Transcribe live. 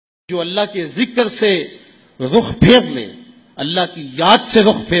جو اللہ کے ذکر سے رخ پھیر لے، اللہ کی یاد سے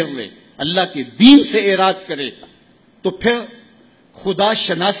رخ پھیر لے، اللہ کے دین سے اعراض کرے، تو پھر خدا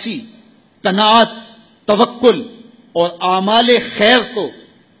شناسی، قناعت، توکل اور اعمال خیر تو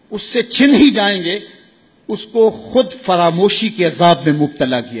اس سے چھن ہی جائیں گے، اس کو خود فراموشی کے عذاب میں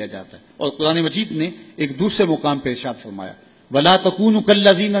مبتلا کیا جاتا ہے۔ اور قرآن مجید نے ایک دوسرے مقام پہ ارشاد فرمایا، وَلَا تَكُونُوا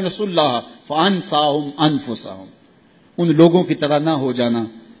كَالَّذِينَ نَسُوا اللَّهَ فَأَنسَاهُمْ أَنفُسَهُمْ، ان لوگوں کی طرح نہ ہو جانا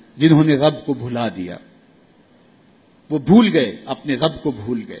جنہوں نے رب کو بھلا دیا۔ وہ بھول گئے، اپنے رب کو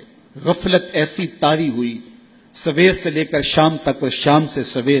بھول گئے، غفلت ایسی طاری ہوئی، سویر سے لے کر شام تک اور شام سے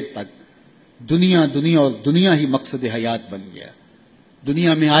سویر تک دنیا دنیا اور دنیا ہی مقصد حیات بن گیا۔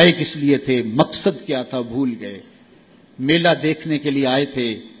 دنیا میں آئے کس لیے تھے، مقصد کیا تھا، بھول گئے۔ میلہ دیکھنے کے لیے آئے تھے،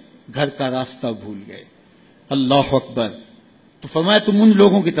 گھر کا راستہ بھول گئے۔ اللہ اکبر۔ تو فرمایا تم ان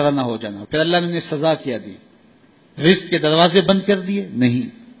لوگوں کی طرح نہ ہو جانا۔ پھر اللہ نے انہیں سزا کیا دی، رزق کے دروازے بند کر دیے؟ نہیں۔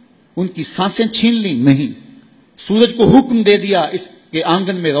 ان کی سانسیں چھین لی؟ نہیں۔ سورج کو حکم دے دیا اس کے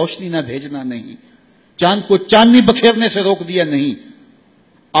آنگن میں روشنی نہ بھیجنا؟ نہیں۔ چاند کو چاندنی بکھیرنے سے روک دیا؟ نہیں۔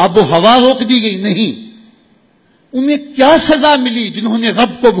 آب و ہوا روک دی گئی؟ نہیں۔ انہیں کیا سزا ملی جنہوں نے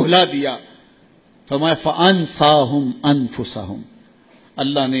رب کو بھلا دیا؟ فرمایا فَأَنسَاهُمْ أَنفُسَهُمْ،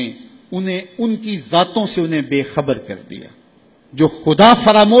 اللہ نے انہیں ان کی ذاتوں سے انہیں بے خبر کر دیا۔ جو خدا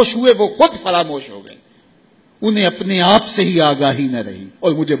فراموش ہوئے وہ خود فراموش ہو گئے، انہیں اپنے آپ سے ہی آگاہی نہ رہی۔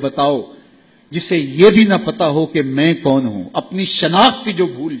 اور مجھے بتاؤ، جسے یہ بھی نہ پتا ہو کہ میں کون ہوں، اپنی شناخت جو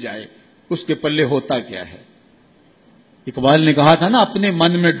بھول جائے، اس کے پلے ہوتا کیا ہے؟ اقبال نے کہا تھا نا، اپنے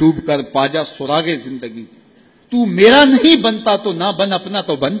من میں ڈوب کر پاجا سراغے زندگی، تو میرا نہیں بنتا تو نہ بن، اپنا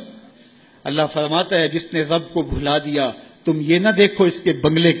تو بن۔ اللہ فرماتا ہے جس نے رب کو بھلا دیا، تم یہ نہ دیکھو اس کے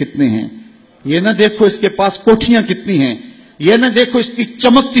بنگلے کتنے ہیں، یہ نہ دیکھو اس کے پاس کوٹھیاں کتنی ہیں، یہ نہ دیکھو اس کی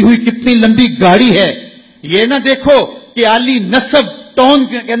چمکتی ہوئی کتنی لمبی گاڑی ہے، یہ نہ دیکھو کہ عالی نسب ٹاؤن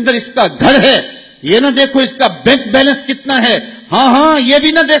کے اندر اس کا گھر ہے، یہ نہ دیکھو اس کا بینک بیلنس کتنا ہے، ہاں یہ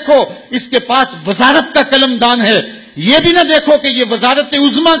بھی نہ دیکھو اس کے پاس وزارت کا قلم دان ہے، یہ بھی نہ دیکھو کہ یہ وزارت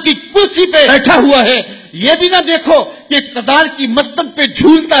عظمیٰ کی کرسی پہ بیٹھا ہوا ہے، یہ بھی نہ دیکھو کہ اقتدار کی مستق پہ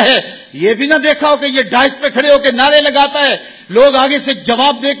جھولتا ہے، یہ بھی نہ دیکھا ہو کہ یہ ڈائس پہ کھڑے ہو کے نعرے لگاتا ہے، لوگ آگے سے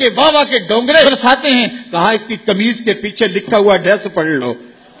جواب دے کے واہ واہ کے ڈونگرے برساتے ہیں۔ کہا اس کی قمیض کے پیچھے لکھا ہوا ایڈریس پڑھ لو،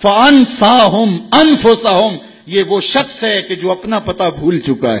 فَأَنسَاهُمْ أَنفُسَهُمْ، یہ وہ شخص ہے کہ جو اپنا پتہ بھول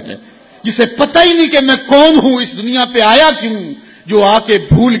چکا ہے، جسے پتہ ہی نہیں کہ میں کون ہوں، اس دنیا پہ آیا کیوں، جو آ کے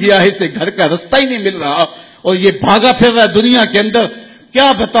بھول گیا ہے، اسے گھر کا رستہ ہی نہیں مل رہا، اور یہ بھاگا پھر رہا ہے دنیا کے اندر۔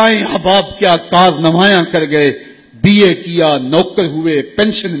 کیا بتائیں احباب، کیا کارنمایاں کر گئے، بی اے کیا، نوکر ہوئے،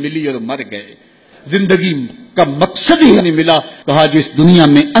 پینشن ملی اور مر گئے، زندگی کا مقصد ہی نہیں ملا۔ کہا جو اس دنیا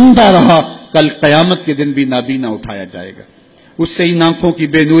میں اندھا رہا، کل قیامت کے دن بھی نابینا اٹھایا جائے گا۔ اس سے ان آنکھوں کی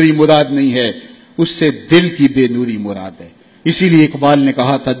بے نوری مراد نہیں ہے، اس سے دل کی بے نوری مراد ہے۔ اسی لیے اقبال نے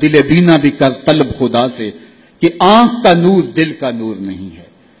کہا تھا، دل بینا بھی کر طلب خدا سے، کہ آنکھ کا نور دل کا نور نہیں ہے،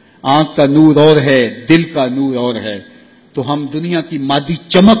 آنکھ کا نور اور ہے، دل کا نور اور ہے۔ تو ہم دنیا کی مادی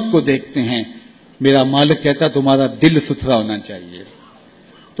چمک کو دیکھتے ہیں، میرا مالک کہتا تمہارا دل ستھرا ہونا چاہیے،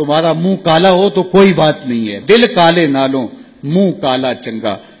 تمہارا منہ کالا ہو تو کوئی بات نہیں ہے، دل کالے نالوں منہ کالا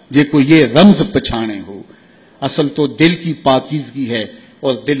چنگا، جے کو یہ رمز پچھانے ہو۔ اصل تو دل کی پاکیزگی ہے،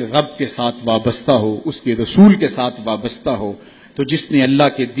 اور دل رب کے ساتھ وابستہ ہو، اس کے رسول کے ساتھ وابستہ ہو۔ تو جس نے اللہ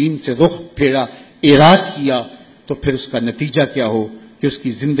کے دین سے رخ پھیرا، اعراض کیا، تو پھر اس کا نتیجہ کیا ہو کہ اس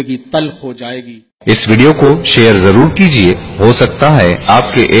کی زندگی تلخ ہو جائے گی۔ اس ویڈیو کو شیئر ضرور کیجئے، ہو سکتا ہے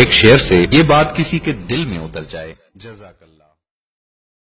آپ کے ایک شیئر سے یہ بات کسی کے دل میں اتر جائے۔ جزاک اللہ۔